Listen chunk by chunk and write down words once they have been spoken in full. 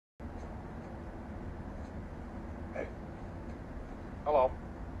Hello.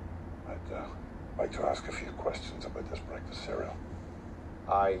 I'd like to ask a few questions about this breakfast cereal.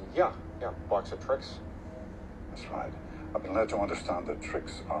 Yeah. Box of Trix. That's right. I've been led to understand that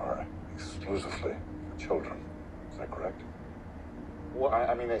Trix are exclusively for children. Is that correct? Well,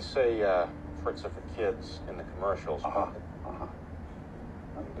 I mean, they say Trix are for kids in the commercials. And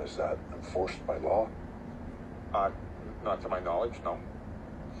is that enforced by law? Not to my knowledge, no.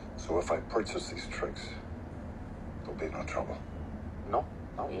 So if I purchase these Trix, there'll be no trouble? No,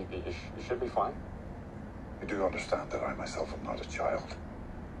 you should be fine. You do understand that I myself am not a child?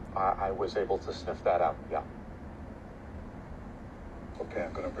 I was able to sniff that out, yeah. Okay,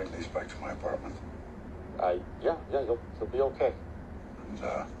 I'm going to bring these back to my apartment. Yeah, you'll be okay. And,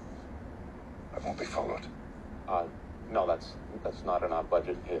 I won't be followed. No, that's not in our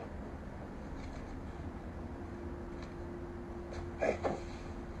budget here. Hey,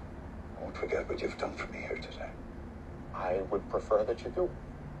 I won't forget what you've done for me here today. I would prefer that you do.